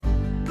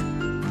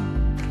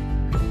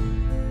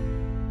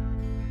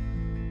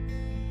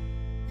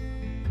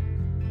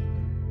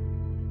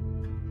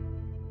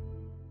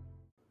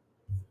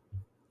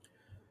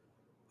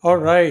All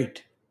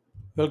right.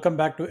 Welcome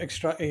back to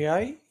Extra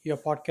AI, your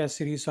podcast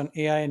series on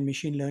AI and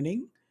machine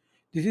learning.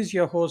 This is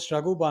your host,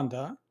 Raghu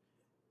Banda,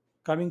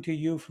 coming to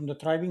you from the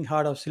thriving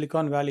heart of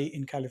Silicon Valley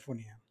in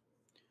California.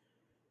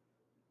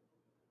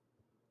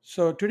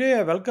 So, today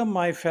I welcome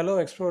my fellow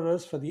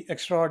explorers for the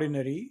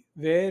extraordinary,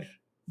 where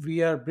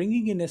we are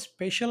bringing in a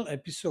special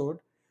episode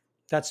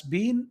that's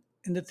been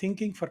in the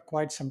thinking for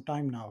quite some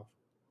time now.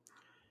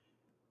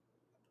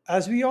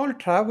 As we all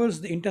traverse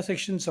the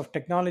intersections of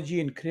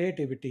technology and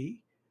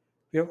creativity,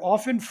 we have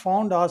often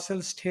found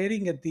ourselves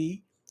staring at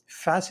the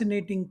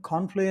fascinating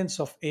confluence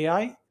of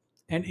AI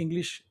and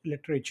English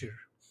literature.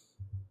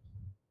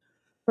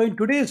 So, in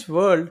today's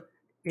world,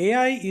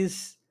 AI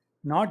is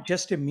not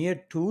just a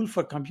mere tool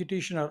for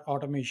computation or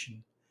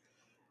automation.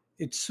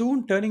 It's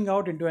soon turning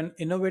out into an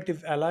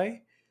innovative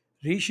ally,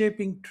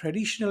 reshaping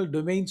traditional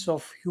domains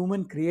of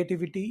human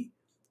creativity,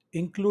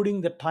 including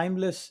the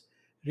timeless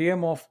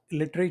realm of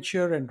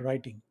literature and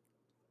writing,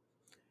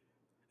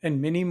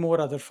 and many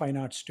more other fine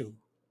arts too.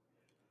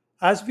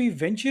 As we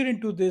venture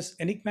into this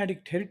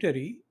enigmatic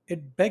territory,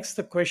 it begs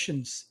the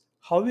questions: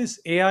 how is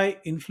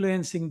AI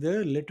influencing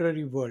the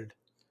literary world?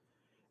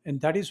 And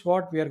that is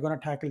what we are going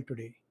to tackle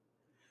today.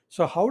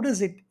 So, how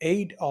does it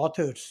aid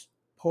authors,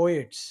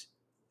 poets,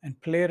 and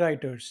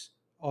playwrights,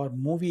 or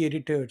movie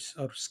editors,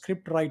 or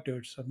script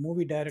writers, or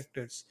movie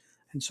directors,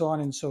 and so on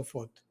and so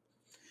forth?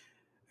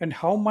 And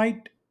how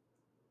might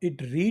it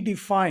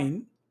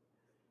redefine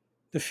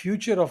the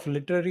future of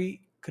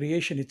literary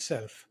creation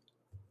itself?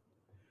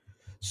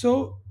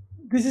 So,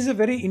 this is a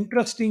very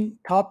interesting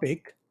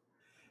topic.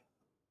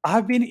 I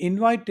have been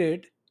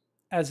invited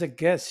as a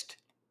guest,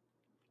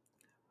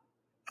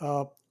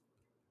 uh,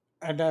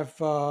 and I've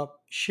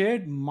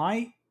shared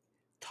my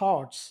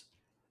thoughts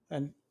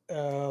and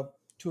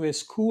to a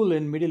school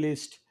in Middle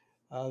East,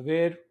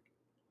 where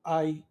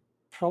I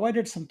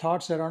provided some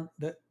thoughts around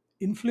the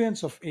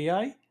influence of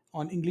AI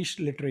on English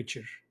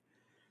literature.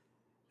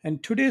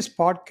 And today's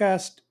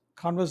podcast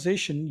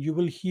conversation, you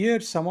will hear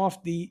some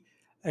of the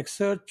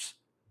excerpts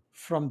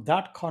from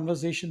that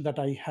conversation that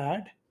I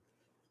had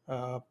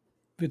uh,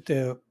 with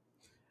a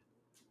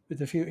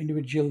few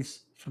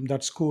individuals from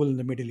that school in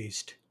the Middle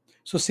East.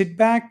 So sit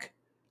back,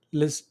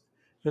 lis-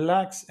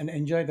 relax, and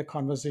enjoy the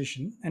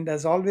conversation. And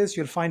as always,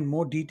 you'll find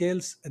more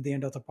details at the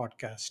end of the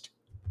podcast.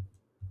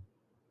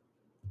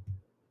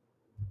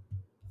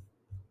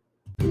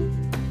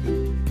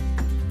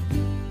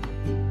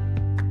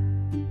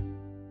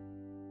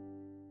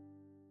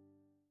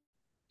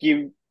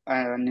 Give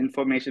an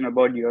information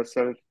about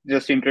yourself.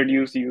 Just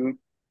introduce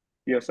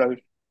yourself.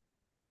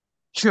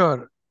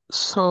 Sure.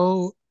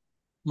 So,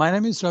 my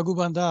name is Raghu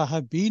Banda. I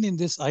have been in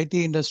this IT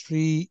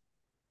industry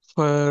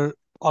for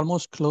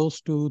almost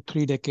close to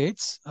 3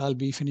 decades. I'll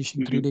be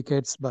finishing three Hmm.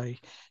 decades by Wow.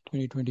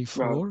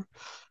 2024.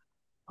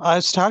 I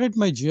started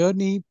my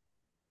journey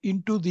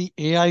into the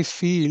AI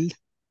field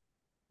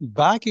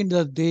back in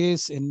the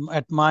days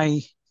at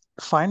my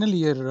final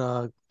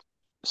year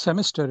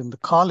semester in the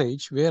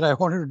college, where I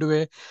wanted to do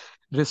a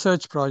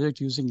research project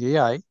using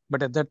AI,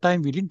 but at that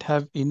time we didn't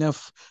have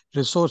enough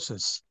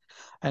resources.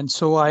 And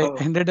so I Oh.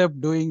 ended up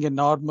doing a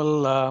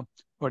normal,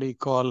 what do you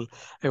call,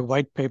 a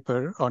white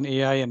paper on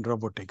AI and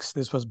robotics.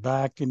 This was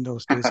back in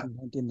those days in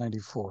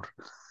 1994.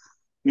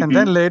 And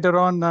then Hmm. later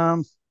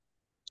on,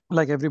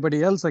 like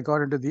everybody else, I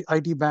got into the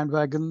IT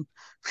bandwagon.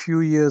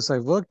 Few years I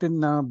worked in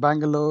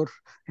Bangalore,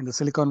 in the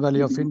Silicon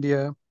Valley of Hmm.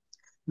 India.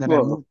 Then I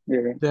Wow. moved.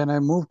 Yeah. Then I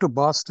moved to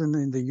Boston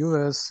in the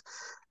U.S.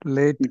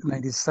 late Hmm.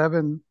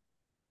 '97.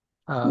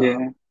 Uh,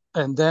 Yeah.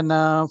 and then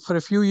for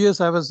a few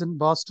years, I was in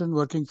Boston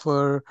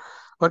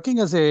working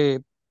as a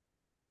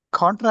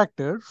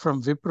contractor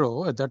from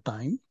Wipro at that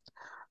time.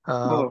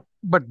 Oh.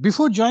 But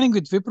before joining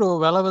with Wipro,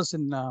 while I was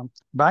in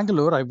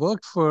Bangalore, I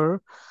worked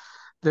for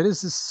there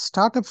is this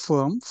startup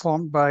firm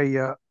formed by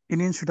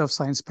Indian Institute of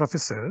Science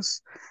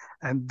professors,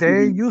 and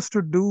they Hmm. used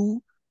to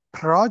do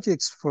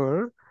projects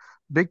for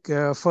big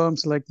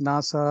firms like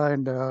NASA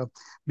and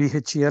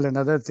BHEL and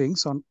other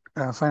things on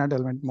finite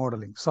element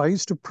modeling. So I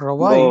used to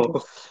provide.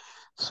 Oh.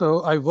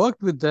 So I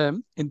worked with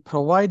them in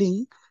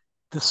providing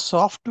the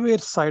software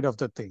side of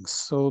the things.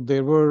 So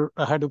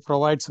I had to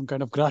provide some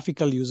kind of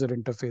graphical user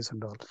interface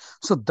and all.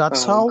 So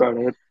that's how, Got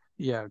it.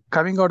 yeah,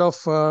 coming out of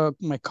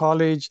my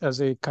college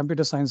as a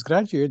computer science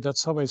graduate,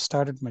 that's how I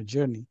started my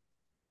journey.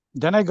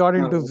 Then I got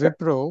into That.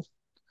 Wipro,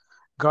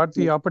 got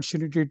the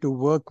opportunity to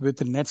work with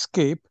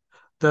Netscape.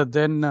 The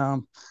then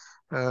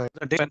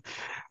the day when,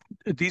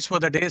 these were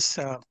the days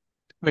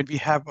when we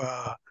have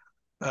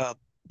uh,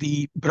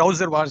 the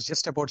browser was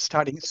just about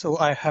starting. So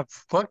I have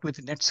worked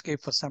with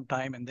Netscape for some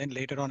time, and then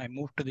later on I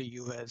moved to the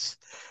US.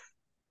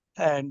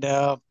 And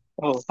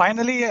Oh.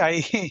 finally,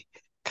 I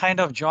kind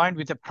of joined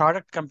with a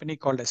product company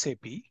called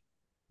SAP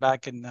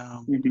back in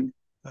Hmm.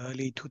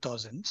 early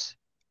 2000s.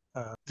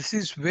 This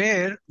is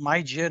where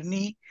my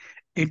journey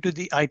into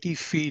the IT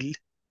field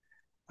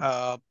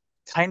uh,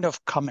 kind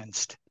of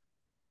commenced.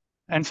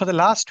 And for the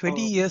last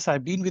 20 Oh. years,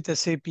 I've been with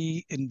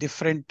SAP in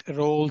different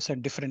roles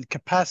and different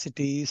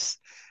capacities.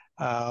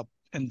 Uh,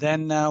 And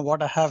then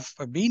what I have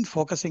been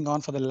focusing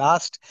on for the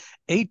last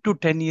 8 to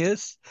 10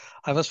 years,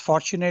 I was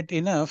fortunate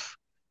enough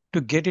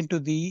to get into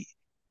the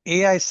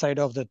AI side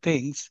of the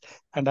things,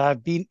 and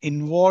I've been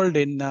involved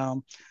in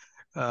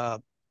uh,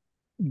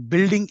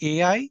 building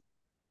AI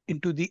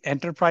into the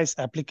enterprise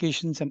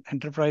applications and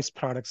enterprise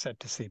products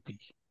at SAP.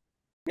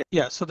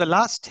 Yeah, so the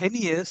last 10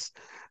 years,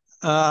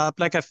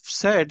 like I've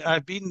said,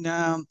 I've been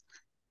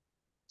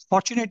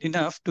fortunate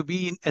enough to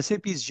be in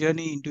SAP's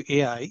journey into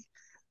AI,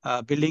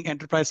 building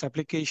enterprise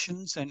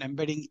applications and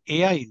embedding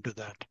AI into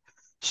that.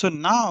 So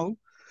now,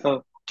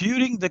 Oh,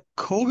 during the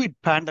COVID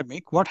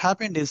pandemic, what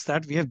happened is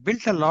that we have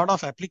built a lot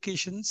of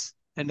applications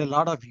and a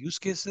lot of use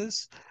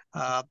cases,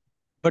 uh,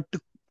 but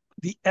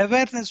the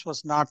awareness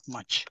was not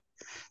much.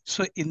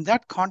 So in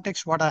that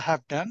context, what I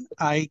have done,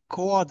 I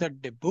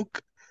co-authored a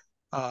book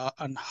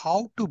on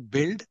how to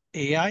build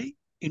AI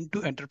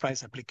into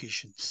enterprise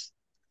applications.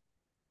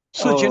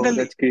 So oh,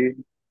 generally, that's great.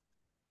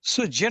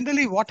 So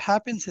generally what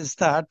happens is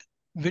that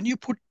when you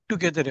put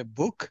together a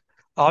book,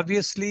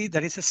 obviously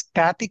there is a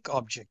static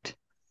object.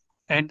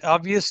 And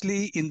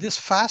obviously in this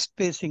fast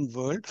pacing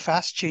world,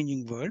 fast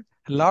changing world,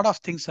 a lot of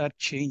things are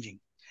changing.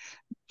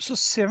 So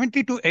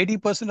 70 to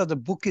 80% of the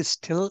book is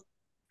still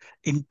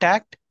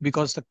intact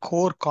because the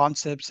core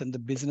concepts and the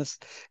business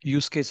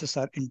use cases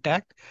are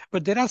intact,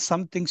 but there are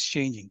some things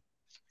changing.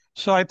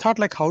 So I thought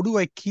like, how do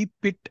I keep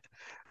it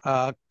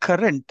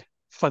current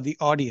for the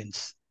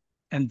audience?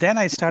 And then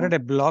I Uh-huh. started a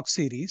blog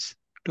series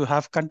to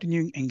have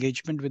continuing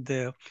engagement with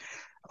the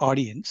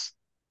audience.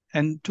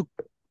 And to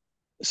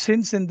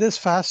since in this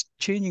fast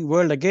changing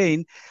world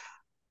again,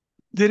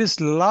 there is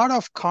a lot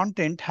of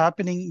content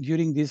happening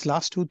during these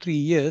last 2 3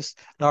 years,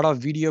 a lot of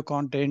video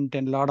content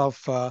and a lot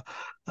of uh,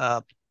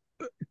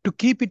 to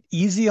keep it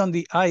easy on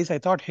the eyes, I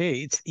thought, hey,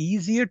 it's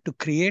easier to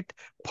create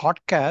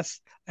podcasts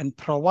and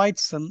provide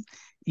some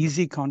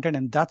easy content.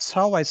 And that's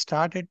how I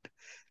started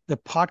the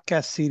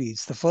podcast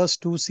series. The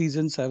first 2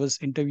 seasons, I was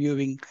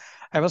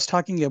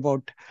talking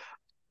about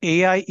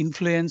AI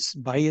influence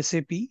by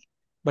SAP,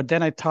 but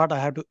then I thought I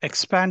had to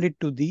expand it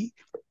to the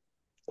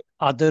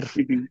other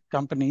Mhm.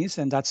 companies.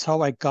 And that's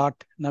how I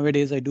got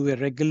nowadays I do a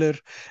regular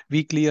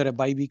weekly or a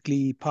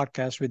bi-weekly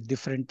podcast with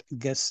different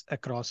guests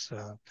across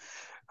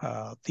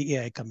the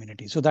AI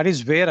community. So that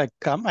is where I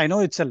come. I know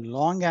it's a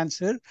long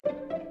answer.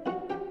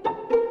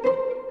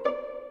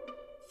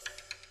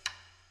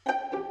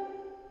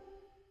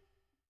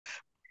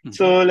 Mhm.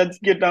 So let's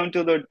get down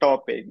to the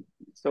topic.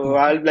 So Mhm.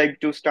 I'd like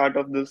to start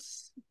off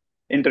this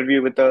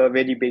interview with a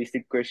very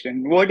basic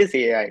question. What is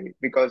AI?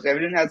 Because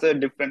everyone has a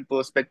different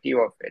perspective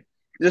of it.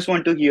 Just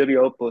want to hear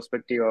your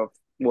perspective of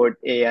what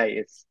AI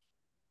is.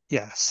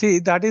 Yeah, see,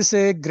 that is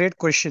a great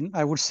question.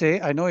 I would say,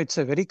 I know it's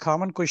a very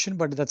common question,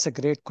 but that's a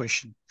great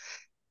question.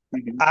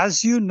 Hmm.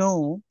 As you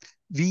know,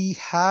 we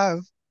have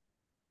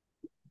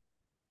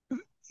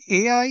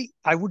AI,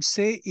 I would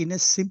say, in a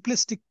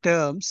simplistic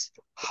terms,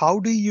 how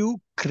do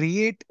you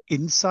create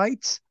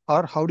insights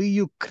or how do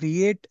you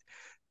create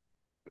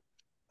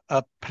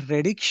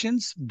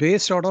predictions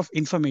based out of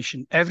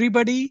information?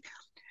 Everybody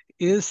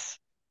is,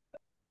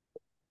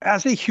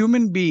 as a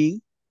human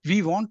being,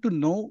 we want to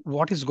know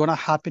what is going to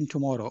happen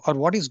tomorrow or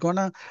what is going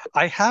to,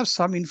 I have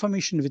some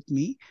information with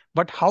me,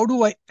 but how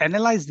do I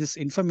analyze this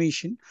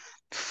information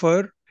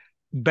for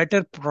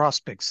better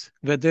prospects,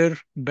 whether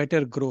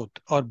better growth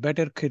or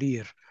better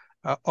career,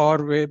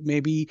 or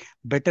maybe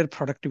better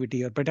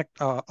productivity or better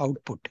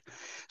output.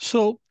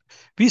 So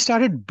we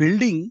started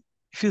building,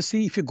 if you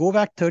see, if you go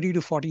back 30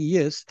 to 40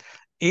 years,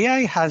 AI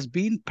has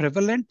been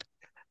prevalent.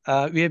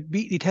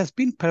 It has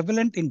been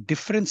prevalent in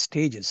different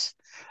stages.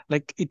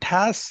 Like it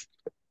has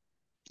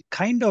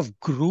kind of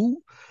grew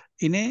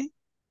in a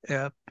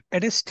uh,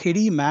 at a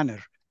steady manner.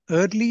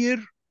 Earlier,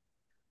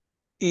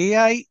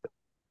 AI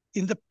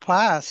in the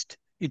past,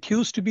 it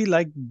used to be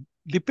like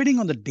depending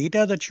on the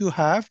data that you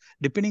have,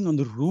 depending on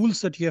the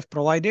rules that you have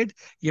provided,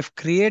 you have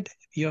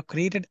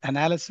created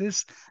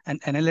analysis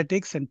and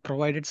analytics and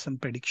provided some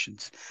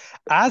predictions.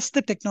 As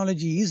the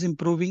technology is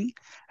improving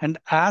and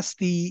as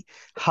the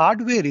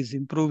hardware is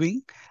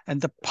improving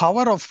and the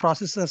power of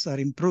processors are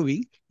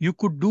improving, you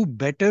could do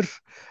better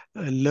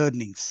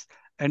learnings.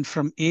 And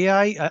from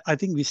AI, I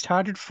think we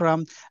started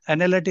from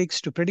analytics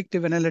to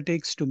predictive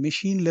analytics to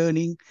machine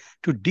learning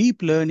to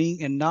deep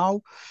learning. And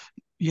now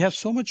you have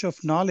so much of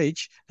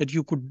knowledge that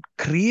you could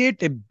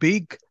create a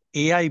big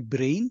AI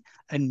brain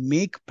and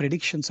make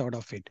predictions out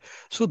of it.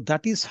 So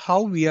that is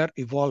how we are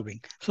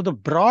evolving. So the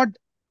broad,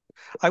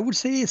 I would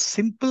say a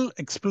simple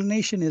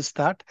explanation is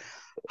that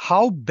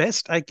how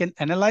best I can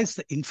analyze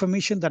the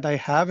information that I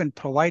have and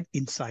provide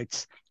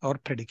insights or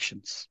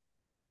predictions.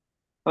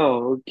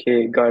 Oh,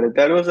 okay, got it.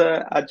 That was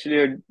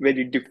actually a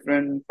very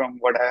different from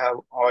what I have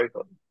all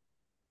heard.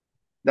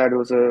 That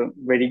was a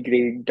very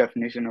great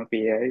definition of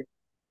AI.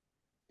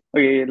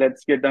 Okay,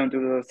 let's get down to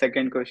the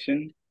second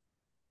question.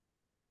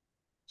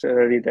 So,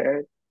 are you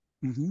there?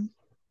 Mhm.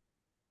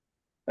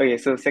 Okay,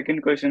 so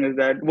second question is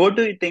that what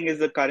do you think is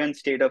the current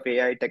state of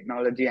AI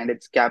technology and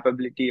its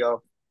capability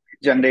of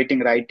generating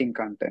writing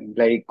content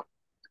like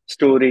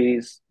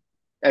stories?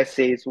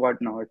 essays,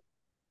 whatnot.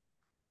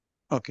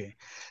 Okay.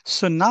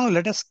 So now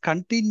let us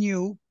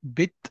continue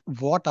with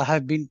what I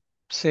have been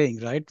saying,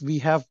 right? We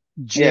have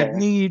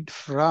Yeah, journeyed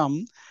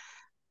from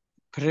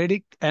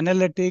predict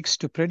analytics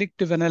to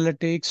predictive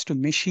analytics to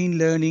machine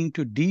learning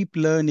to deep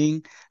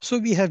learning. So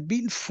we have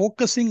been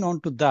focusing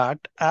on to that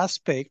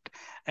aspect.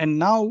 And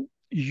now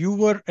you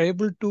were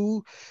able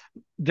to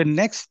the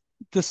next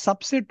the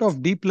subset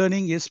of deep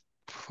learning is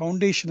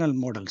foundational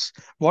models.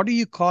 What do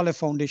you call a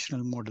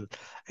foundational model?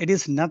 It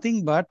is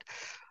nothing but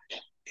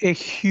a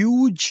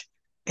huge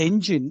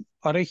engine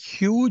or a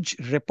huge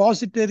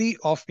repository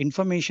of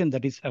information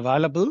that is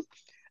available.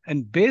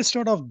 And based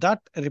out of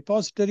that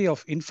repository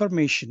of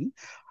information,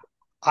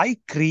 I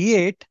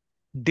create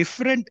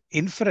different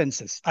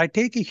inferences. I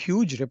take a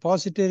huge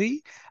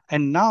repository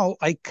and now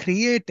I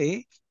create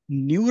a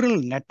neural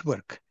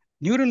network.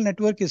 Neural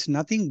network is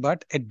nothing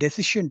but a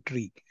decision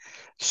tree.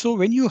 So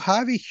when you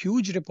have a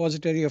huge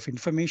repository of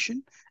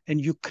information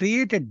and you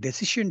create a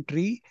decision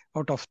tree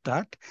out of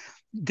that,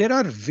 there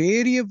are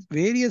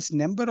various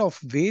number of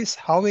ways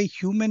how a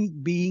human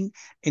being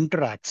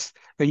interacts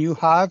when you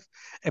have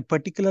a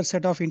particular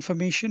set of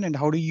information and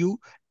how do you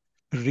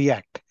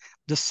react.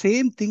 The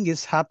same thing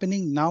is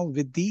happening now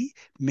with the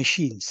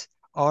machines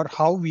or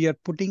how we are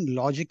putting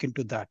logic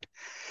into that.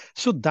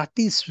 So that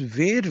is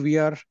where we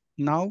are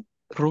now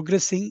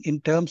progressing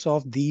in terms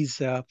of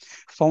these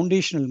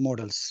foundational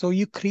models. So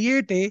you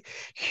create a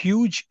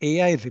huge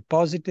AI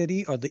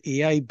repository or the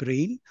AI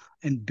brain,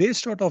 and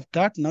based out of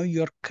that, now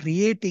you're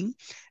creating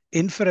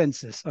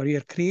inferences or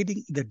you're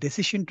creating the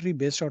decision tree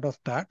based out of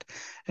that.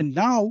 And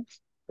now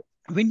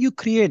when you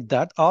create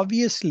that,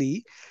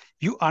 obviously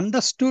you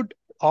understood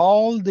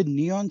all the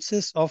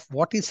nuances of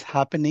what is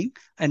happening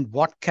and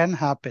what can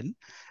happen.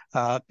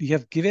 You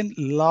have given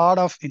a lot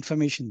of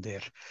information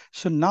there.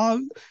 So now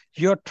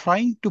you're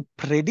trying to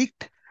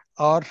predict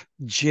or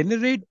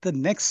generate the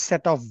next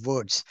set of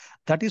words.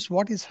 That is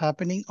what is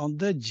happening on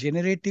the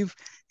generative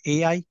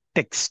AI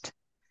text.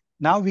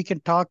 Now we can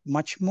talk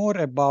much more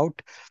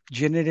about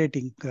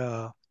generating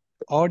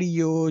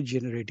audio,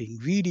 generating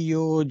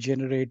video,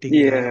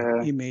 generating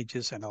yeah,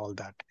 images and all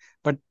that.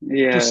 But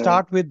to yeah.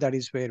 start with, that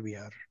is where we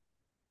are.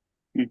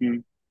 Hmm.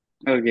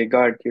 Okay,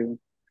 got you.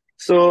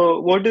 So,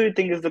 what do you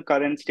think is the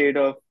current state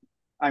of,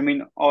 I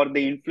mean, or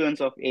the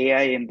influence of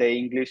AI in the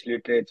English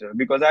literature?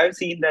 Because I've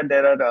seen that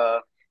there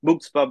are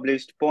books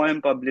published,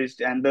 poem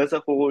published, and there's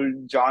a whole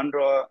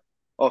genre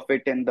of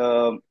it in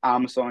the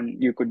Amazon.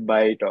 You could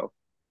buy it off.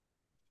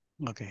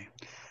 Okay.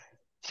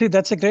 See,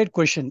 that's a great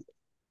question.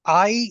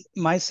 I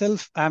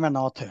myself am an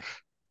author,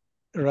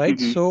 right?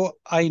 Hmm. So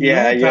I Yeah,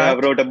 know you have that,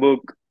 wrote a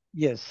book.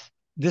 yes,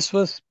 this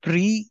was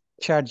pre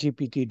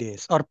ChatGPT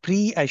days or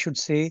pre, I should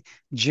say,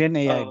 Gen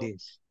AI Oh,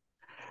 days.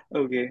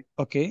 okay.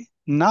 Okay.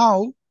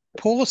 Now,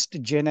 post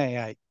Gen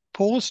AI,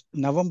 post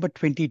November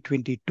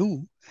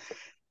 2022,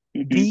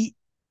 Hmm. the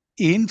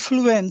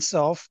influence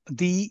of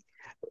the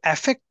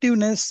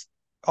effectiveness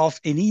of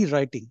any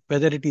writing,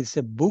 whether it is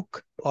a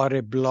book or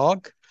a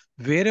blog,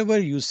 wherever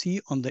you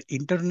see on the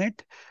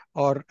internet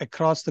or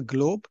across the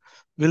globe,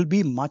 will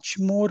be much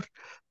more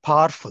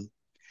powerful.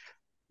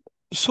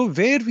 So,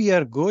 where we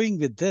are going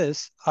with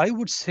this, I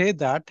would say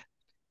that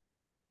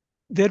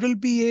there will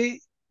be a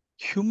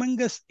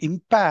humongous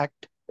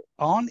impact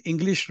on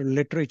English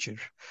literature.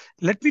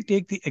 Let me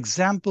take the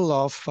example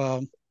of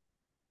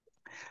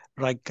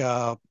like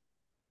a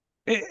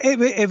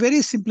very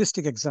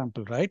simplistic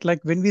example, right?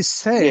 Like when we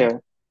said Yeah.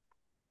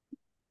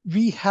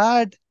 we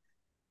had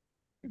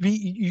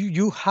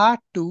you had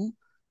to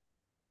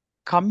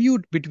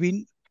commute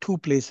between two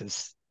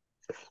places.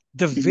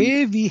 The Hmm.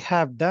 way we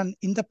have done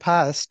in the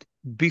past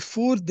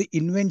before the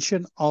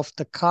invention of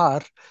the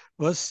car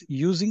was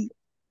using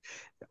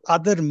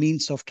other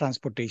means of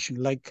transportation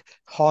like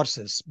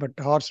horses, but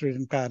horse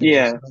ridden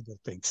carriages Yeah. and other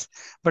things.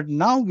 But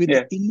now with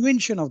the Yeah.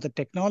 invention of the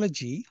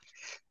technology,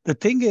 the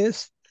thing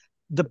is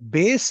the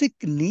basic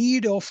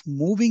need of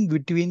moving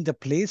between the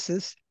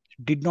places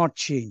did not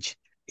change.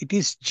 It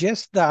is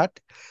just that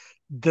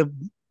the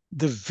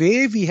the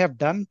way we have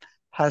done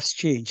has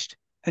changed,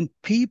 and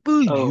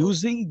people Oh,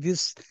 using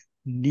this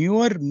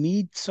newer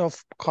means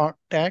of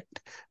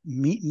contact,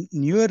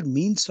 newer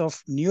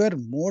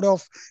mode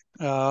of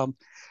um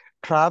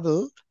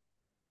travel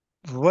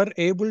were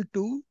able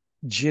to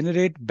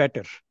generate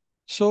better.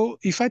 So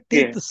if I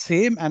take yeah. the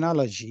same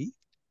analogy,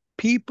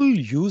 people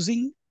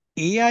using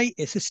AI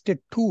assisted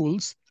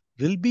tools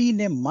will be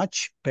in a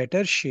much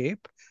better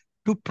shape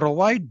to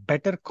provide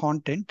better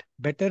content,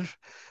 better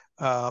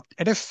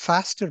at a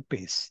faster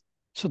pace.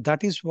 So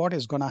that is what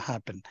is going to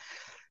happen.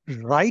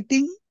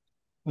 Writing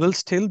will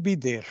still be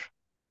there,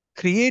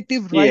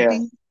 creative Yeah.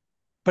 writing,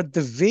 but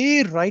the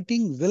way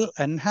writing will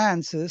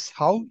enhance is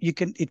how you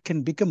can it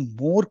can become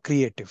more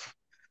creative.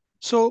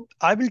 So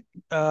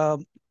uh,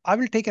 I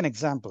will take an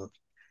example.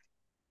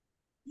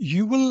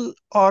 You will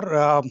or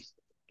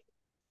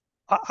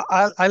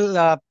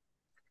I'll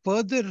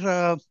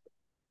further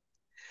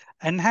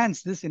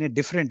enhance this in a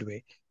different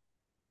way.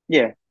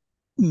 Yeah.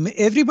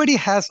 Everybody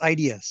has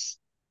ideas,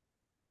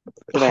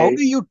 how Right.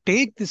 do you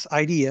take this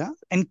idea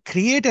and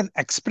create an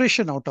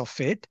expression out of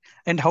it,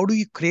 and how do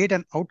you create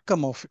an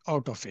outcome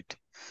out of it?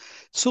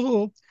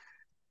 So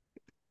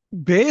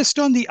based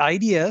on the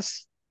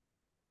ideas,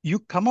 you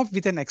come up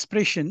with an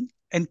expression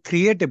and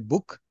create a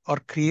book or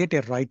create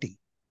a writing.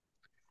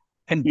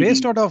 And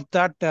based Hmm. out of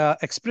that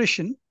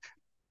expression,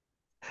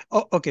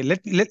 oh, okay,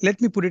 let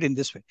me put it in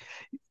this way.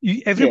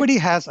 Yeah. Everybody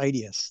has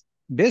ideas.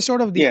 Based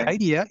out of the Yeah.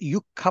 idea,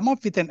 you come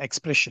up with an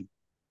expression.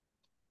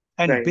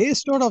 And Right.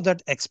 based out of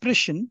that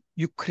expression,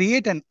 you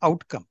create an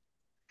outcome.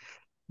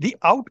 The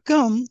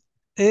outcome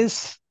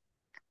is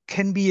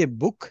can be a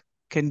book,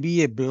 can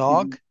be a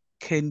blog, Hmm.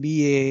 can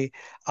be a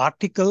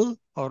article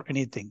or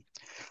anything.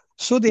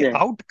 So the Yeah.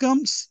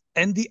 outcomes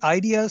and the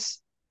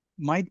ideas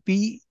might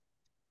be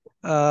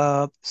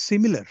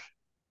similar,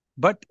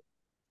 but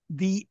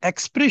the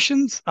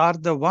expressions are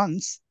the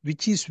ones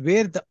which is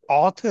where the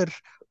author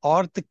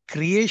or the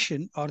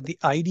creation or the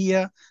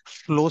idea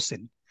flows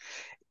in.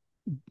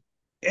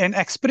 An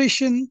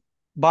expression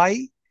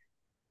by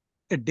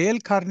a Dale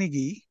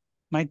Carnegie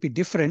might be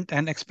different,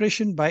 an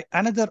expression by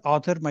another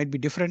author might be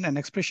different, an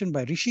expression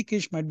by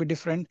Rishikesh might be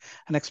different,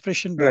 an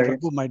expression by Right.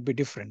 Raghu might be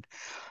different.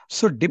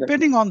 So Right.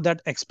 depending on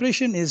that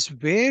expression is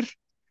where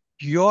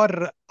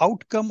your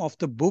outcome of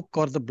the book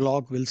or the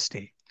blog will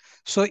stay.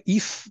 So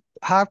if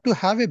I have to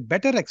have a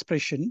better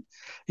expression,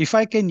 if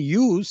I can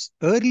use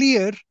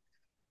earlier,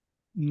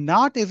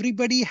 not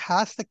everybody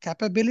has the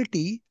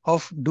capability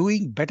of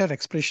doing better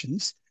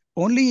expressions.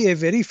 Only a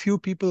very few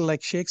people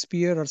like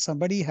Shakespeare or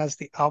somebody has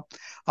the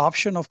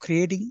option of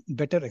creating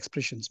better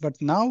expressions. But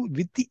now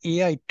with the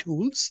AI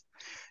tools,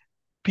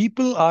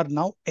 people are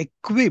now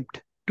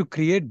equipped to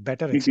create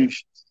better Hmm.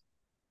 expressions.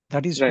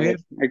 That is where, Right.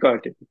 I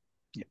got it.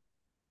 yeah.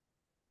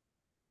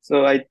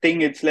 So I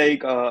think it's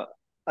like a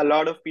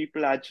lot of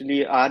people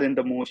actually are in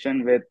the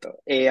motion with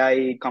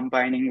AI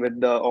combining with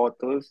the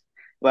authors,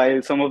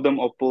 while some of them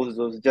oppose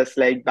those. Just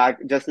like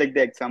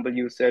the example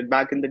you said,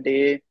 back in the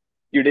day,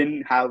 you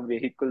didn't have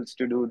vehicles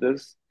to do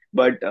this.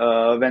 But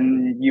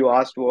when you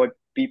asked what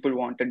people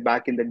wanted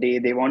back in the day,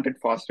 they wanted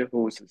faster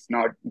horses,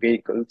 not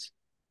vehicles.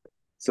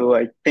 So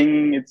I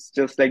think it's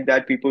just like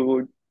that. People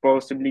would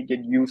possibly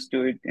get used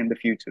to it in the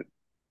future.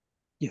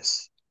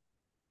 Yes,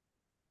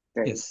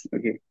 Right. yes.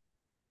 Okay.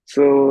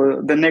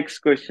 So the next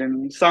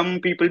question, some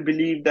people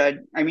believe that,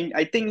 I mean,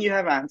 I think you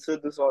have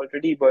answered this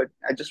already, but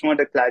I just want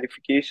a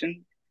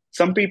clarification.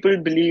 Some people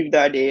believe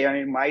that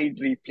AI might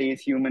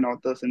replace human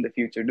authors in the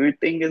future. Do you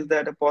think is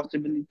that a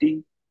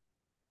possibility?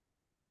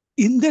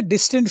 In the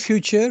distant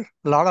future,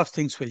 a lot of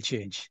things will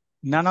change.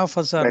 None of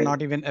us are Right.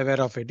 not even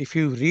aware of it. If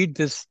you read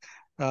this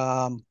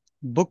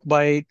book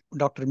by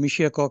Dr.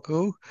 Michio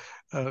Kaku,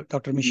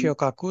 Dr. Hmm. Michio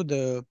Kaku,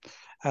 the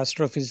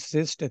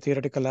astrophysicist, a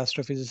theoretical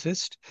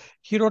astrophysicist,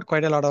 he wrote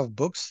quite a lot of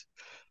books.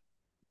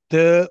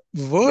 The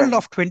world Right.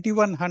 of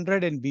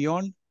 2100 and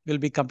beyond will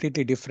be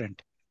completely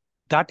different.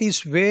 That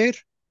is where,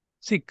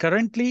 see,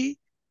 currently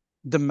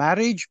the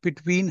marriage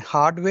between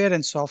hardware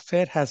and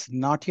software has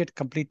not yet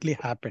completely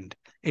happened.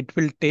 It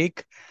will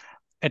take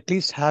at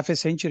least half a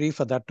century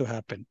for that to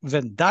happen.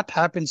 When that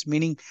happens,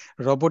 meaning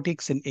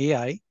robotics and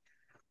AI,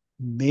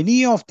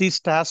 many of these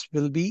tasks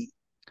will be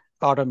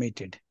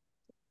automated.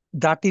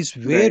 That is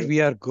where Right.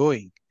 we are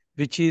going,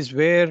 which is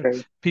where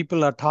Right.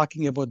 people are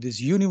talking about this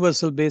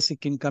universal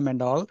basic income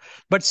and all.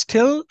 But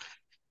still,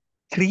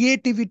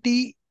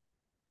 creativity,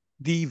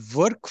 the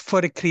work for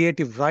a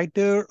creative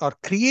writer or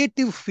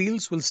creative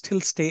fields will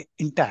still stay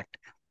intact.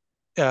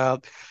 Uh,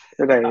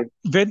 Right.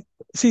 when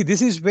see,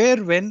 this is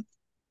where when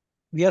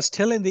we are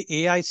still in the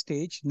AI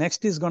stage.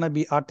 Next is going to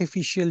be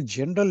artificial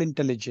general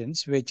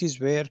intelligence, which is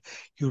where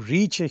you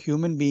reach a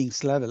human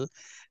being's level.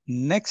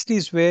 Next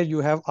is where you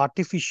have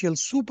artificial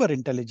super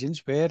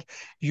intelligence, where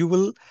you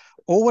will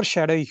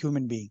overshadow a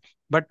human being.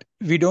 But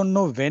we don't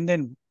know when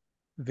and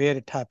where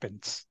it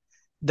happens.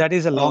 That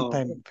is a long Oh,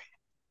 time.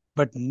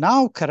 But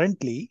now,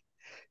 currently,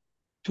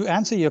 to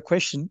answer your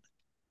question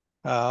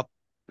uh,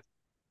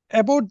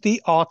 about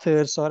the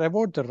authors or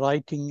about the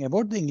writing,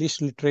 about the English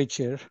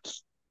literature,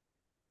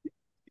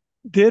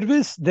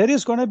 there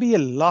is going to be a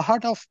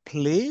lot of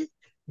play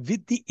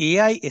with the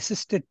AI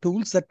assisted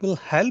tools that will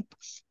help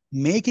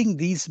making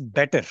these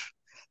better.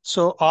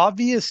 So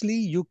obviously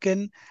you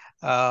can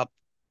uh,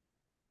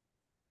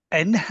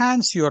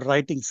 enhance your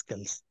writing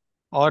skills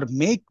or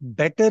make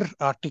better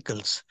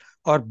articles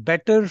or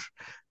better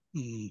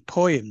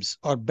poems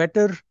or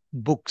better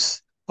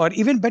books or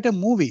even better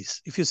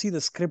movies. If you see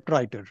the script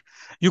writer,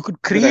 you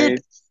could create,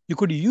 right. you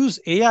could use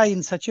AI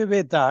in such a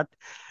way that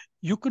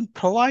you can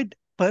provide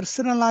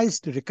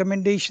personalized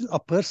recommendation or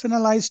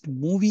personalized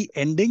movie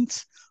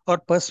endings or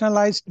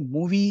personalized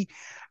movie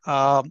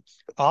uh,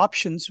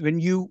 options when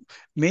you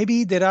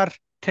maybe there are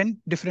 10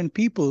 different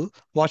people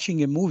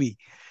watching a movie.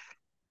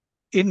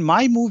 In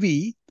my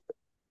movie,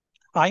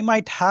 I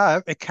might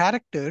have a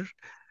character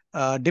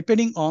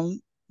depending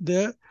on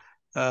the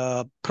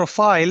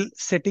profile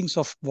settings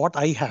of what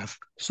I have.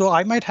 So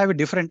I might have a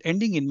different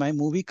ending in my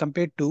movie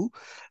compared to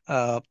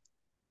uh,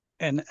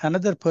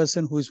 another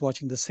person who is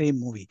watching the same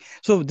movie.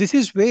 So this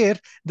is where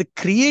the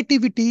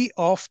creativity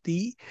of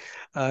the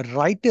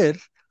writer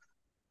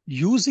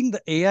using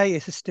the AI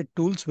assisted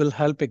tools will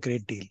help a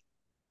great deal.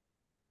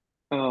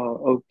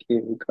 Oh,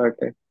 okay, got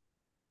it.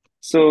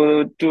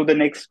 So to the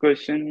next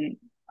question,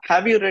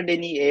 have you read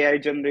any AI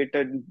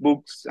generated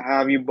books?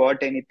 Have you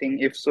bought anything?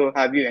 If so,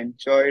 have you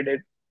enjoyed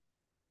it?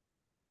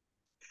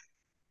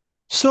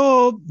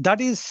 So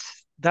that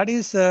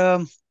is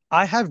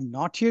I have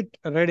not yet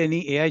read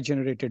any AI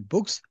generated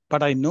books,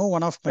 but I know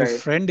one of my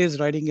Right. friend is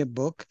writing a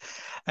book,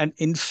 and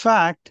in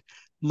fact,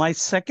 my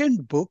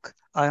second book,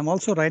 I am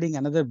also writing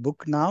another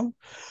book now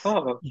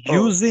Oh,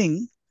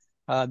 using.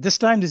 This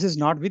time, this is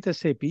not with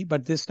SAP,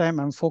 but this time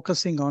I'm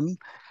focusing on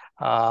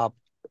uh,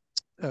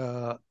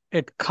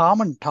 a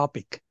common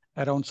topic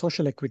around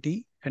social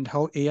equity and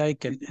how AI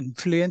can mhm.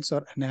 influence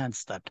or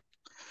enhance that.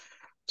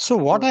 So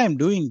what Oh, I am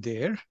doing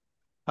there,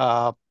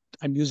 uh,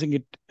 I'm using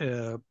it.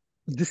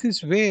 This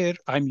is where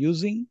I'm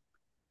using,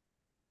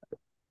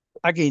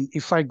 again,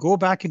 if I go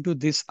back into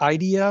these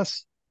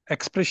ideas,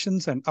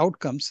 expressions, and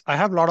outcomes, I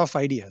have a lot of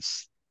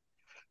ideas.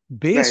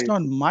 Based right,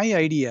 on my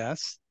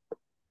ideas,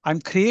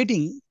 I'm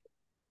creating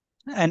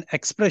an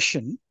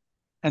expression,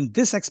 and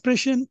this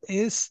expression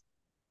is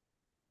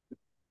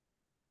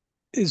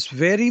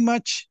very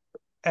much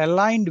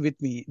aligned with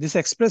me. This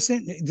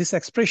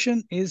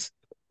expression is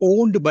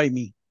owned by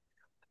me,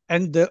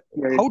 and the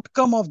right.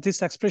 outcome of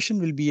this expression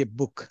will be a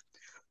book.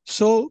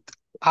 So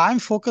I'm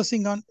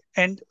focusing on,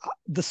 and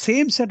the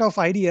same set of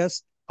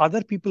ideas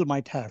other people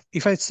might have.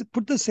 If I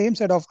put the same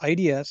set of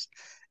ideas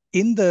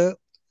in the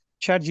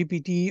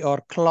ChatGPT or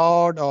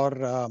Claude,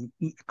 or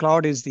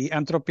Claude is the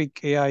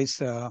Anthropic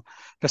AI's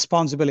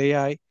responsible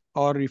AI,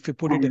 or if you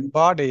put it in Mhm.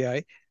 Bard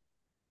AI,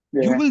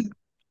 you Yeah, will,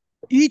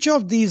 each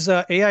of these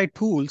AI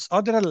tools,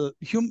 or there are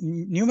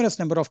numerous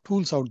number of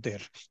tools out there,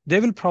 they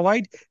will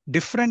provide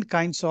different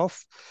kinds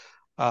of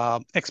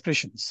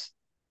expressions.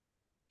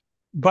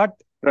 But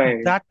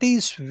right, that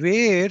is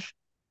where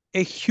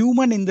a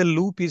human in the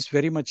loop is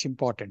very much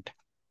important.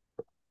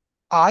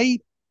 I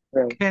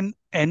right. can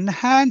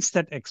enhance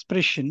that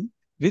expression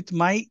with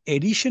my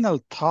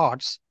additional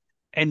thoughts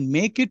and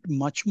make it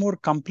much more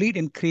complete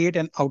and create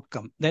an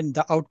outcome. Then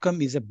the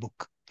outcome is a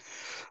book.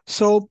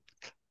 So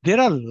there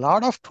are a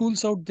lot of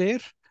tools out there,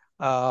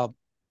 uh,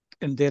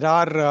 and there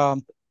are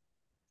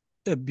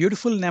a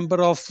beautiful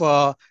number of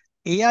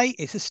AI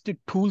assisted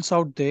tools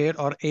out there,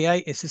 or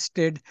AI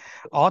assisted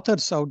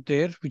authors out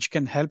there, which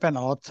can help an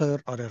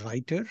author or a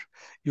writer.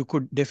 You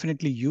could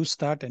definitely use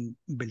that and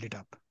build it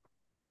up.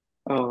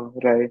 Oh,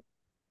 right.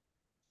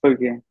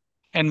 Okay.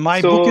 And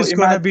my book So is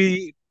going to imagine,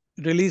 be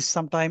released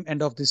sometime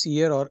end of this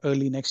year or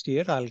early next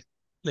year. I'll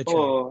let you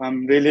know. oh,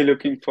 I'm really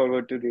looking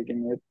forward to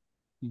reading it.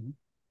 Mhm.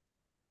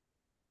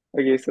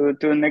 Okay, so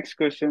to the next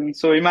question.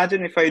 So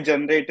imagine if I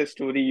generate a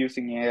story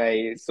using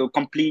AI, so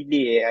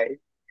completely AI.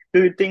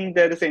 Do you think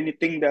there is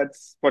anything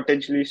that's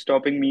potentially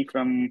stopping me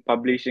from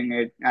publishing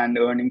it and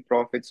earning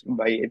profits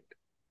by it?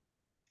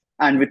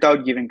 And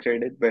without giving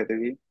credit, by the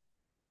way.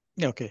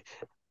 Okay.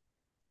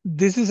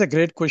 This is a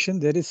great question.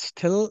 There is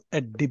still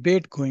a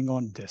debate going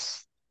on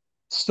this.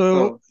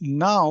 So Oh,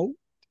 now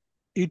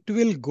it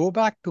will go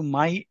back to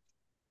my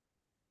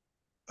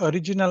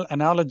original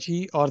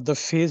analogy or the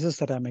phases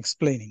that I'm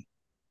explaining.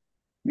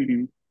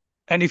 hmm,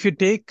 And if you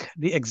take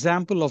the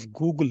example of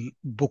Google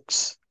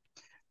Books,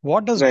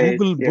 what does right.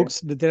 Google Yeah.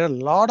 Books? There are a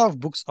lot of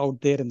books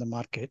out there in the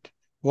market.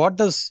 What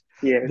does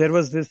Yes. There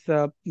was this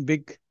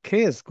big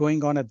case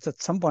going on at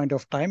some point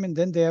of time, and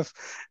then they have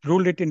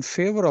ruled it in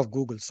favor of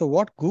Google. So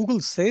what Google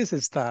says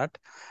is that,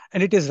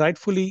 and it is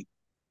rightfully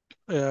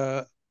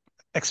uh,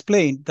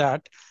 explained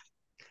that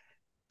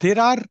there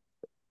are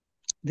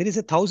there is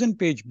a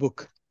 1,000-page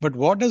book, but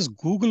what does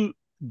Google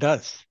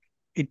does?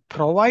 It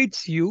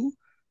provides you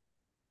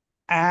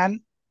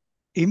an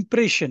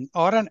impression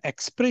or an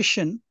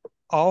expression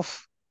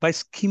of, by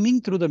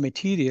skimming through the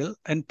material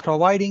and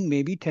providing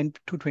maybe 10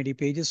 to 20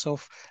 pages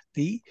of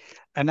the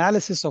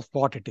analysis of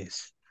what it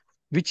is,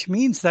 which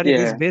means that it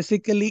is Yeah.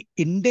 basically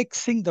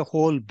indexing the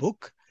whole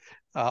book,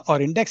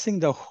 or indexing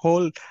the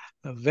whole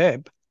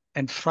web,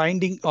 and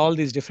finding all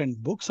these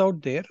different books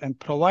out there and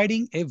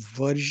providing a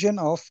version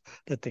of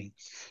the thing.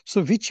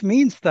 So which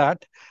means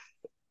that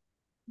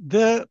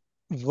the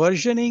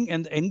versioning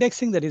and the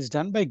indexing that is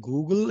done by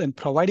Google and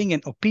providing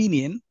an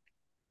opinion,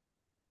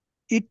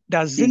 it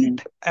Hmm.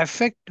 doesn't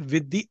affect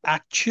with the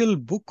actual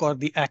book or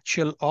the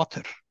actual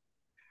author.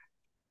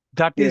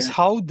 That is Yeah.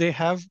 how they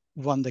have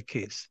won the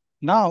case.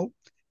 Now,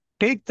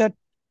 take that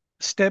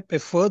step a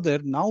further.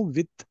 Now,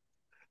 with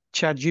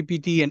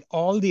ChatGPT and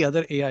all the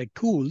other AI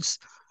tools,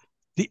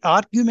 the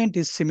argument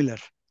is similar.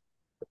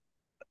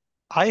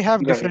 I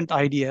have Right. different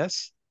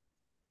ideas,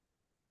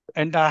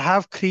 and I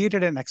have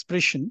created an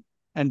expression,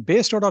 and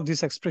based out of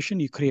this expression,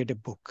 you create a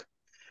book.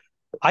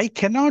 I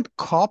cannot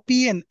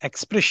copy an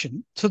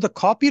expression. So the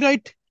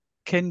copyright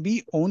can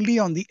be only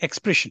on the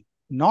expression,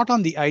 not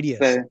on the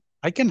ideas. Right.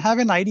 I can have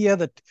an idea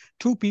that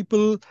two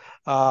people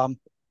um,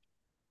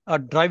 are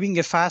driving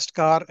a fast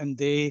car, and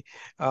they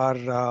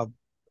are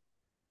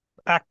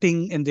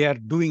acting and they are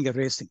doing a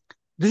racing.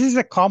 This is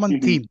a common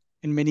Mm-hmm. theme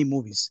in many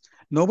movies.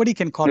 Nobody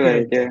can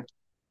Right, copyright that. yeah.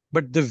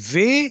 But the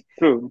way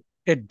True.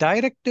 a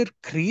director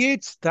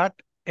creates that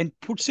and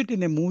puts it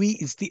in a movie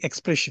is the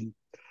expression.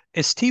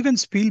 A Steven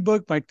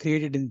Spielberg might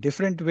create it in a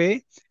different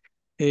way.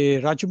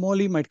 A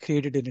Rajamouli might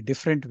create it in a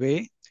different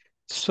way.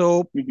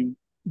 So Mm-hmm.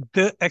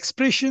 the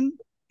expression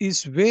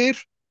is where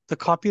the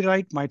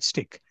copyright might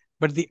stick,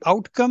 but the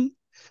outcome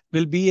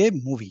will be a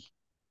movie.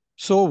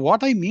 So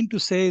what I mean to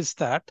say is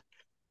that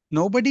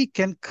nobody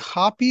can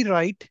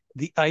copyright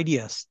the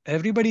ideas.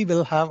 Everybody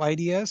will have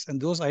ideas,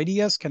 and those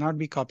ideas cannot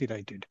be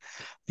copyrighted.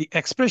 The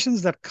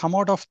expressions that come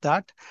out of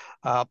that,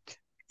 uh,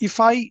 if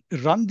I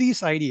run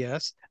these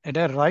ideas and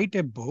I write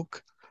a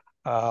book,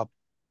 uh,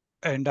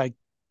 and I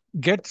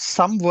get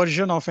some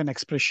version of an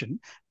expression,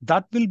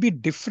 that will be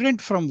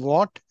different from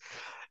what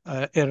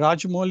a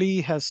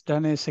Rajamouli has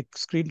done as a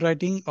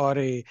screenwriting or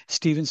a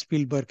Steven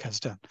Spielberg has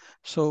done.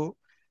 So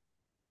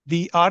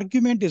the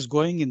argument is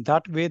going in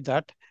that way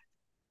that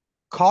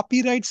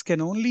copyrights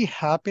can only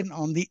happen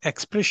on the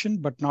expression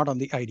but not on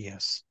the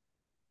ideas.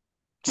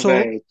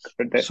 So, Right.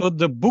 Got that. so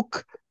the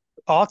book,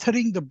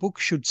 authoring the book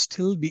should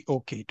still be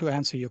okay to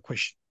answer your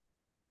question.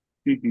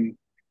 Mm-hmm.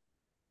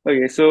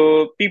 Okay,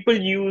 so people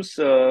use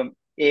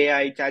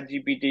AI,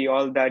 ChatGPT,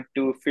 all that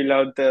to fill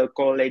out the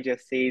college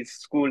essays,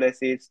 school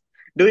essays.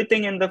 Do you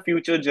think in the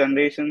future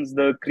generations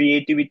the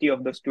creativity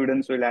of the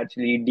students will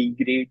actually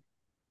degrade?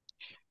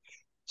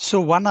 So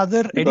one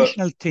other Because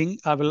additional thing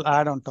I will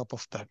add on top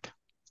of that.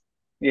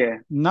 yeah,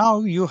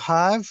 Now you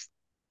have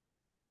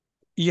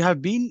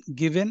been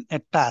given a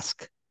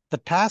task. The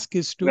task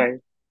is to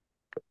right.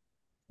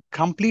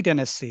 complete an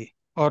essay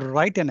or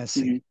write an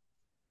essay. Mm-hmm.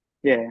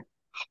 Yeah,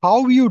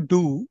 How you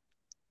do,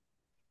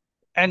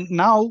 and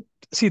now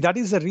see that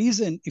is the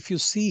reason if you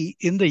see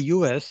in the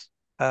US,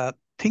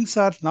 things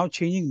are now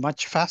changing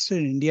much faster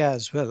in India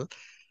as well.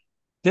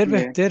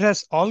 yeah, There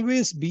has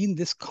always been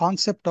this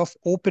concept of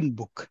open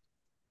book,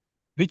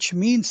 which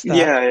means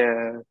that yeah,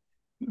 yeah.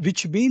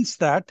 which means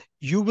that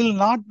you will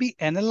not be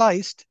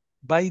analyzed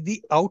by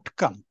the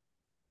outcome.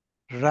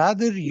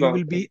 Rather, you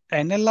will Got it. be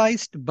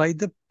analyzed by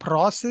the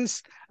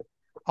process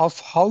of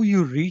how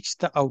you reach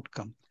the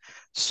outcome.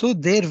 So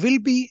there will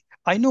be,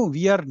 I know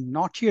we are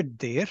not yet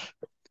there.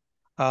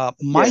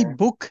 My Yeah,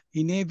 book,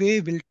 in a way,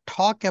 will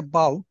talk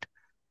about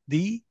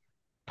the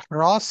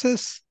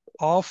process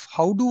of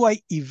how do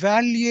I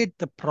evaluate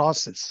the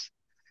process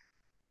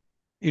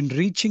in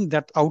reaching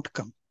that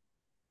outcome.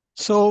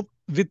 So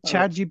with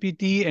uh,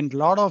 ChatGPT and a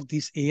lot of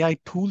these AI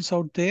tools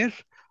out there,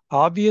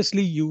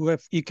 obviously you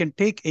can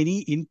take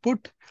any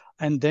input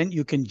and then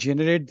you can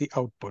generate the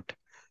output.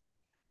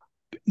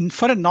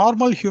 For a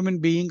normal human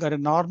being or a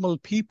normal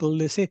people,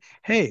 they say,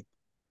 hey,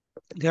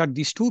 there are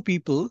these two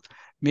people,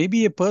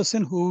 maybe a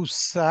person who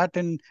sat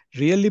and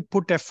really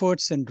put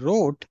efforts and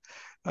wrote,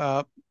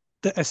 uh,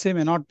 the essay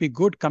may not be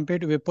good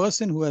compared to a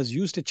person who has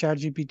used a chat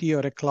GPT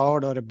or a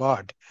cloud or a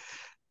bard.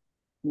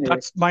 yeah,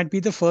 That might be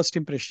the first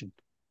impression.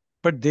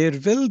 But there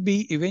will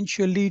be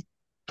eventually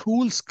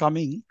tools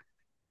coming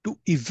to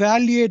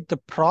evaluate the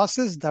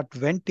process that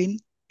went in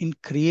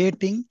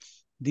creating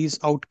these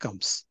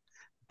outcomes.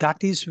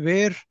 That is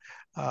where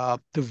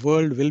the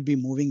world will be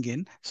moving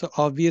in. So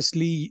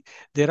obviously,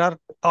 there are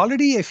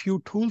already a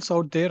few tools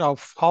out there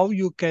of how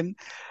you can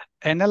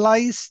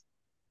analyze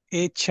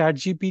a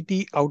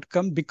ChatGPT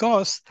outcome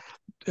because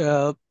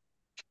uh,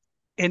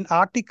 an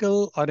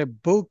article or a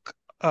book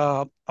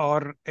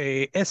or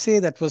a essay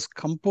that was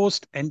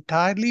composed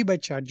entirely by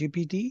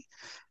ChatGPT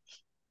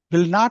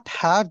will not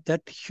have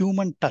that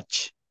human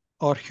touch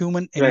or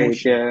human right.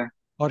 emotion Yeah,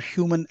 or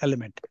human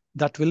element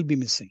that will be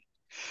missing.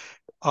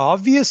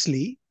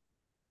 Obviously,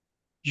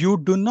 you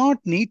do not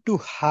need to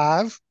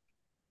have,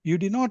 you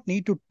do not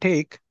need to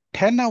take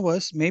 10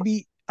 hours.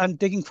 Maybe I'm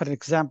taking for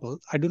example,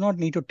 I do not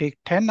need to take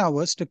 10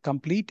 hours to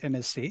complete an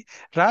essay.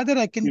 Rather,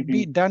 I can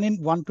mm-hmm. be done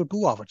in 1 to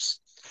 2 hours.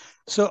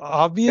 So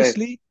Right,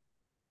 obviously,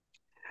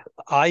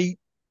 I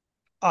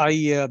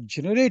I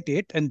generate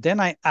it and then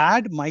I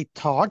add my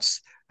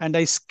thoughts and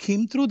I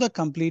skim through the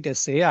complete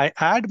essay. I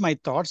add my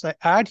thoughts, I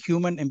add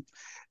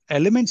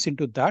elements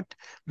into that,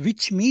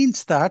 which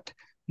means that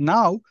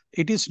now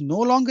it is no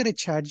longer a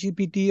chat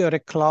GPT or a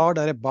cloud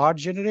or a bot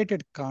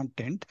generated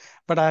content,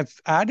 but I've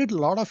added a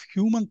lot of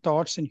human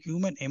thoughts and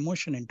human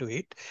emotion into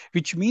it,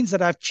 which means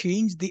that I've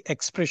changed the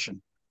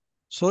expression.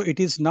 So it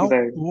is now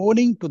right,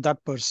 owning to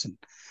that person.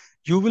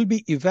 You will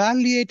be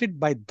evaluated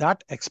by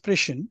that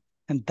expression,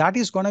 and that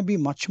is going to be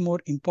much more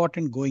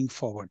important going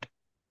forward.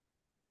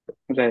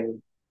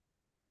 right.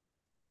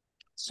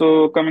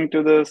 So, coming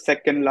to the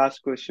second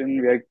last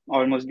question, we are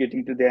almost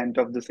getting to the end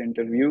of this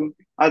interview.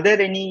 Are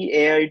there any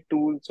AI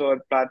tools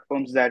or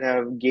platforms that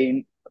have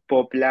gained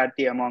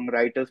popularity among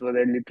writers for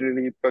their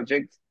literary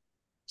projects?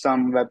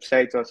 Some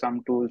websites or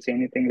some tools,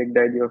 anything like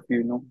that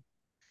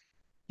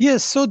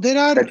Yes, so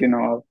that you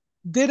know of?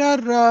 there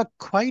are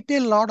quite a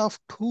lot of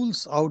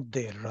tools out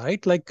there,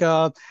 right? Like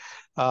uh,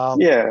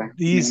 Yeah, I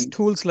these mean,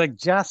 tools like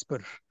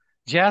Jasper.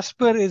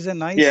 Jasper is a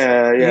nice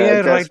yeah, yeah,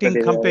 AI Jasper writing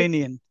AI.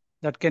 companion.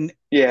 that can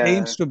Yeah.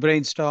 aims to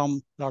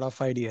brainstorm a lot of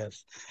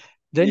ideas.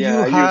 Then Yeah,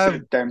 you I use have,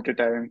 it time to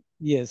time.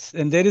 yes,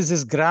 and there is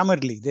this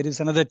Grammarly. There is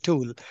another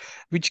tool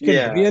which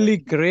can Yeah, really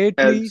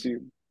greatly, helps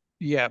you.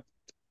 yeah.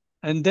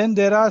 And then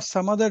there is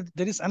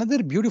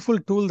another beautiful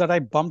tool that I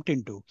bumped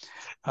into,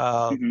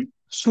 uh, Hmm.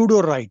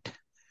 Pseudo Write,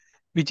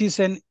 which is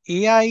an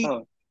AI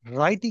Oh,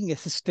 writing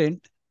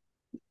assistant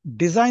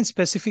designed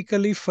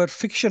specifically for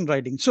fiction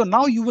writing. So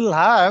now you will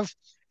have,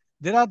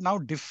 there are now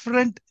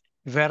different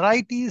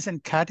varieties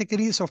and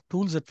categories of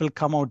tools that will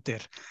come out there.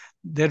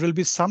 There will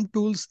be some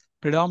tools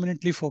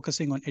predominantly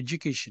focusing on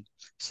education,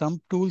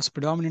 some tools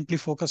predominantly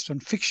focused on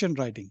fiction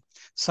writing,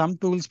 some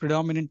tools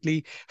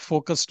predominantly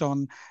focused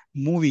on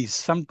movies,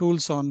 some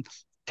tools on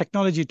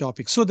technology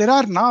topics. So there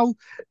are now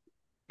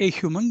a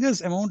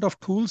humongous amount of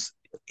tools,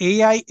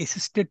 AI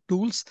assisted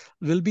tools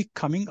will be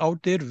coming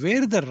out there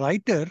where the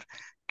writer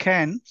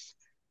can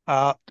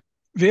uh,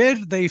 where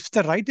if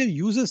the writer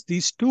uses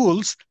these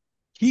tools,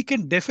 he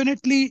can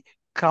definitely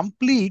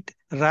complete,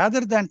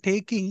 rather than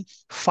taking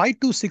 5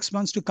 to 6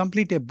 months to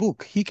complete a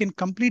book, he can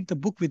complete the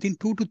book within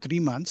 2 to 3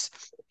 months.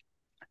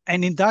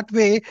 And in that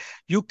way,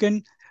 you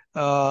can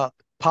uh,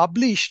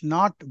 publish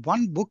not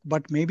one book,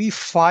 but maybe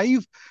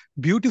five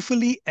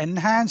beautifully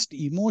enhanced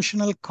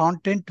emotional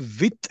content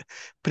with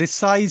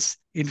precise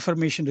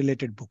information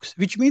related books,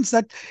 which means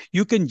that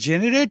you can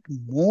generate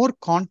more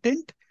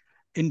content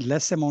in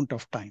less amount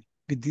of time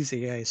with these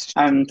AI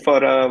assisted tools and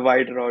for a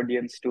wider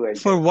audience too, I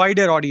for guess.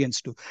 wider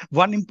audience too.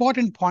 One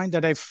important point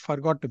that I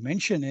forgot to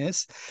mention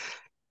is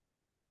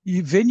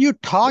when you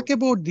talk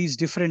about these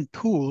different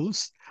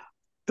tools,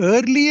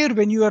 earlier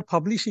when you are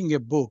publishing a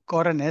book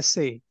or an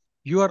essay,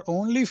 you are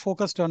only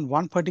focused on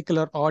one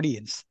particular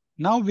audience.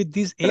 Now with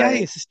these AI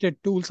Right, assisted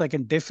tools, I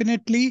can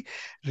definitely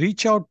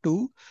reach out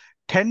to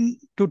 10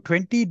 to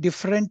 20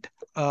 different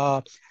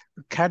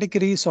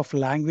categories of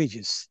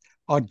languages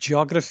or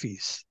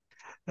geographies,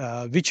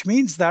 which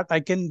means that I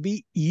can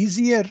be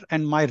easier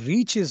and my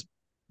reach is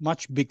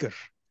much bigger.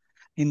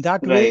 In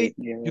that right, way,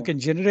 you yeah, can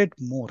generate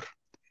more.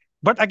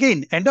 But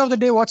again, end of the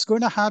day, what's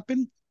going to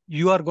happen?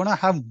 You are going to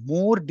have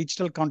more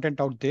digital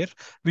content out there,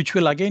 which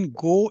will again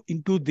go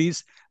into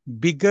this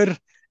bigger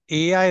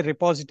AI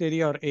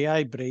repository or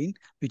AI brain,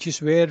 which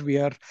is where we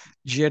are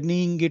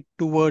journeying it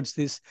towards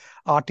this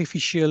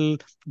artificial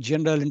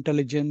general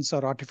intelligence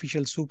or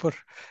artificial super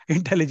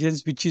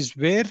intelligence, which is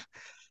where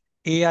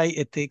AI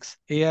ethics,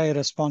 AI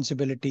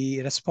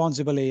responsibility,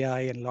 responsible AI,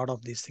 and a lot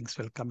of these things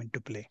will come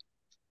into play.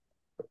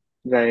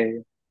 right.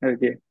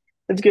 Okay.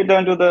 Let's get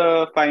on to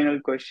the final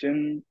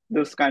question.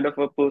 This kind of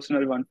a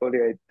personal one for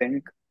you, I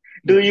think.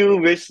 Do Mhm. you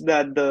wish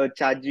that the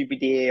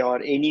ChatGPT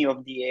or any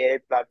of the AI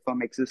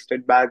platform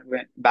existed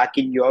back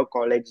in your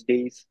college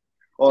days,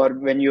 or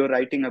when you're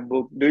writing a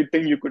book? Do you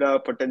think you could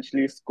have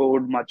potentially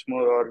scored much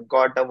more or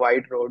got a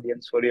wider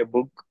audience for your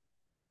book?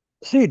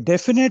 See,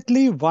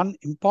 definitely one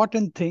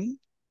important thing,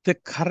 the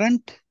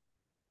current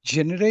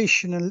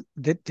generational,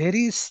 that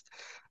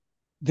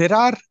there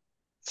are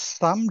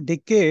some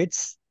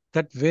decades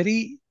that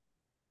very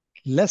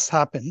less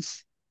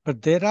happens,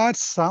 but there are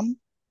some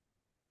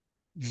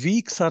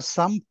weeks or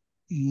some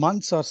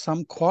months or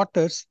some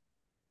quarters,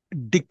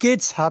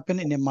 decades happen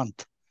in a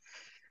month.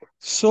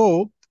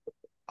 So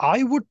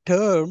I would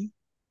term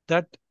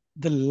that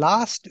the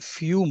last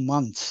few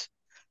months,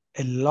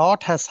 a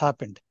lot has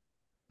happened.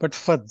 But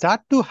for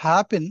that to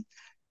happen,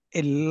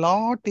 a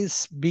lot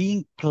is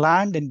being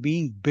planned and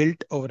being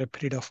built over a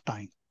period of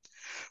time.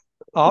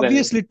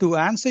 Right, Obviously, to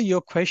answer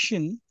your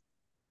question,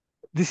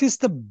 this is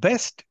the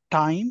best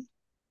time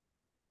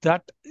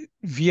that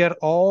we are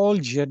all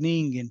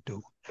journeying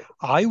into.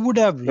 I would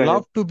have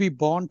right. loved to be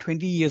born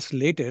 20 years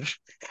later,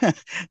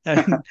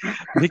 and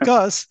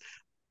because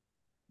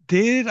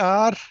there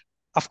are,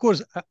 of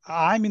course,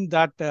 I'm in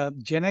that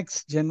Gen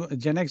X,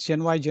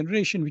 Gen Y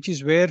generation, which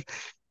is where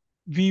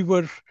we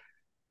were,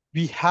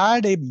 we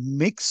had a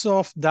mix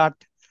of that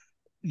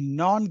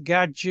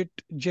non-gadget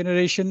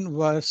generation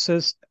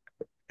versus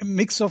a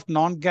mix of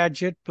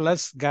non-gadget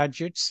plus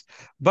gadgets.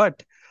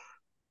 But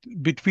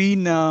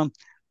between, uh,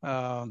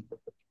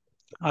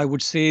 I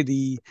would say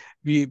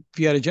we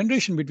are a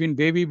generation between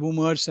baby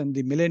boomers and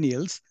the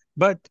millennials.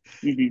 But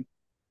Hmm.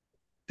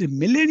 the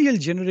millennial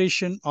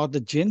generation or the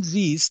Gen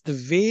Zs, the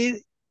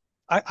way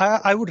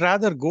I would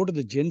rather go to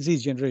the Gen Z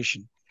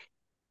generation.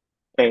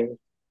 Right.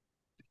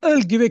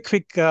 I'll give a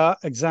quick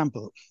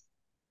example.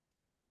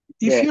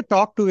 If Yeah. you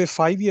talk to a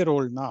 5 year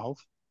old now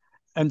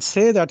and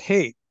say that,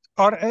 hey,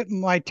 or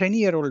my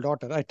 10-year-old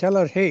daughter, I tell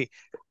her, hey,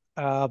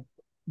 uh,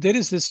 there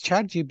is this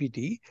chat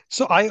GPT.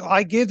 So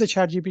I gave the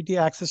chat GPT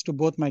access to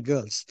both my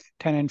girls,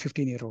 10 and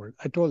 15-year-old.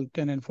 I told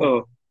 10 and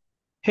 14, Oh,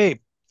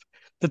 hey,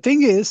 the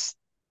thing is,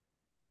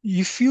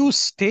 if you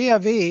stay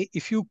away,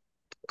 if you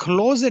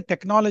close a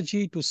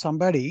technology to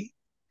somebody,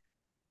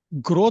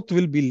 growth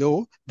will be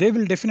low. They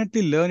will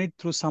definitely learn it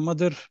through some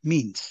other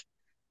means.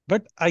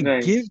 But I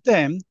right. give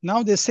them,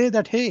 now they say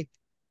that, hey,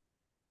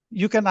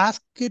 you can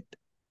ask it,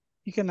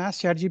 you can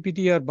ask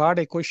ChatGPT or Bard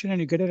a question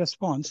and you get a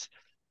response.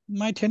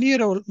 my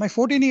 10-year-old, my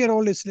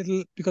 14-year-old is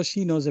little because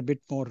she knows a bit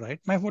more, right?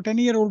 My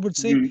 10-year-old would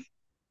say, Hmm.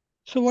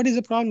 so what is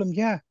the problem?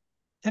 Yeah.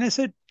 And I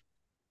said,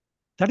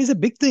 that is a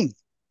big thing.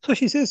 So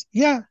she says,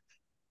 yeah,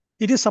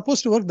 it is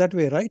supposed to work that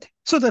way, right?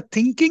 So the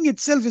thinking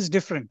itself is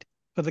different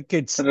for the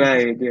kids.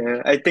 Right,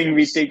 yeah. I think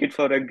we take it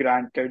for a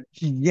granted.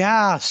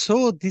 Yeah,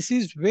 so this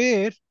is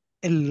where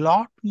a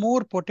lot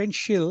more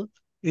potential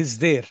is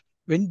there.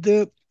 When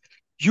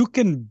you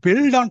can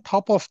build on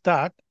top of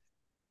that,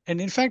 and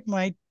in fact,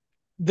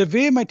 the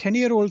way my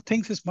 10-year-old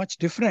thinks is much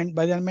different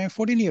by than my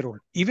 14-year-old.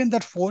 Even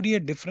that 4-year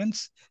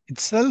difference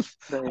itself,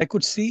 I Right,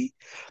 could see.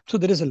 So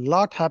there is a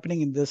lot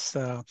happening in this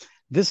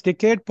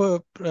decade.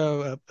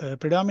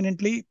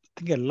 Predominantly, I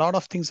think a lot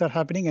of things are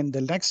happening, and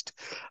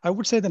I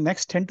would say, the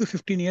next 10 to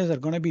 15 years are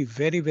going to be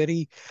very,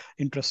 very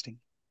interesting.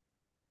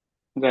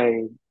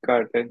 right.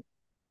 Got it.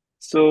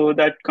 So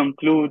that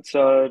concludes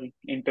our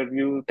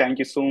interview. Thank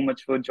you so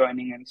much for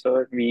joining in,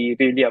 sir. We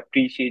really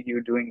appreciate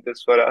you doing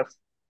this for us.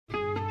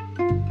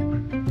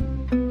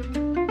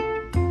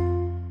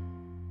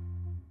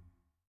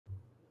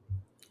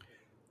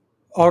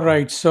 All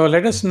right, so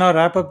let us now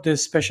wrap up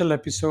this special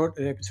episode,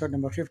 episode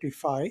number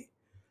 55.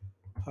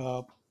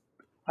 Uh,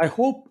 I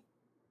hope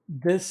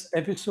this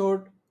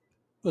episode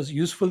was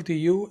useful to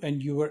you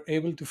and you were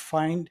able to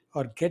find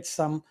or get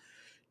some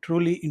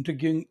truly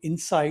intriguing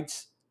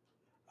insights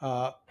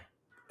uh,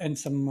 and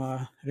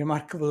some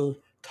remarkable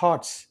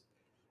thoughts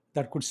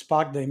that could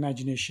spark the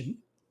imagination.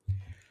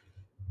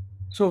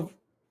 So,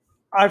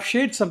 I've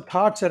shared some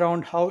thoughts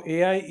around how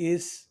AI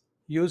is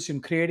used in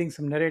creating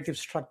some narrative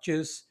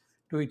structures,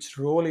 to its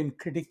role in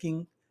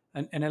critiquing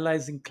and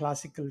analyzing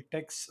classical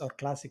texts or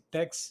classic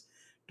texts,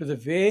 to the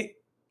way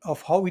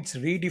of how it's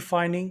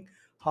redefining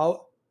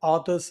how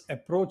authors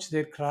approach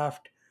their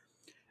craft.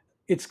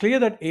 It's clear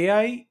that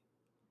AI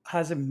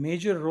has a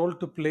major role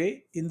to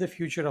play in the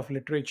future of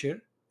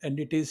literature, and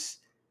it is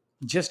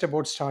just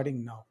about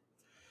starting now.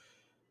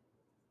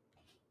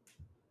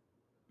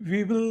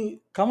 We will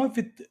come up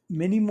with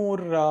many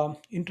more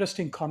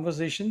interesting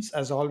conversations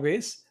as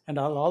always, and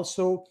I'll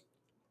also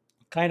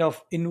kind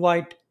of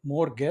invite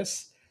more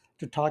guests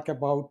to talk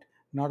about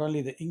not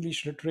only the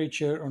English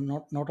literature, or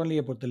not only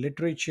about the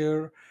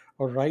literature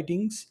or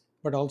writings,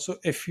 but also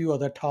a few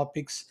other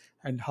topics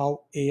and how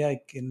AI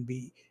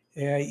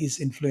is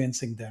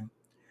influencing them.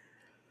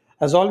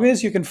 As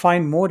always, you can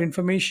find more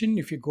information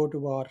if you go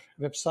to our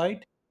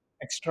website,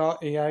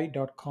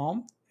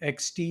 extraai.com,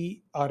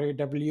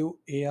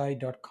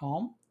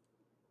 xtrawai.com.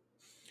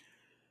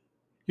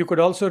 You could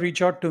also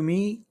reach out to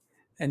me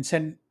and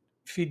send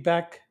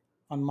feedback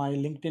on my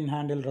LinkedIn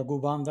handle Raghu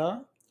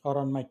Banda, or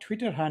on my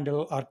Twitter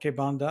handle RK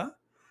Banda,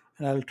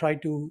 and I'll try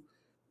to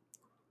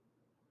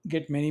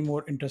get many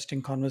more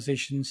interesting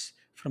conversations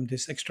from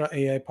this Extra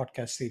AI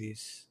podcast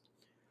series.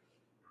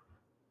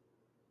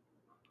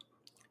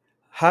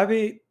 Have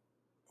a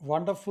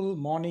wonderful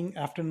morning,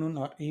 afternoon,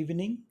 or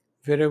evening,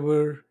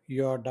 wherever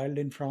you're dialed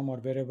in from or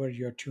wherever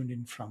you're tuned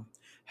in from.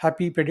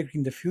 Happy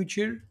predicting the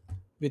future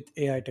with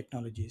AI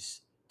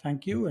technologies.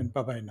 Thank you, and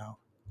bye bye now.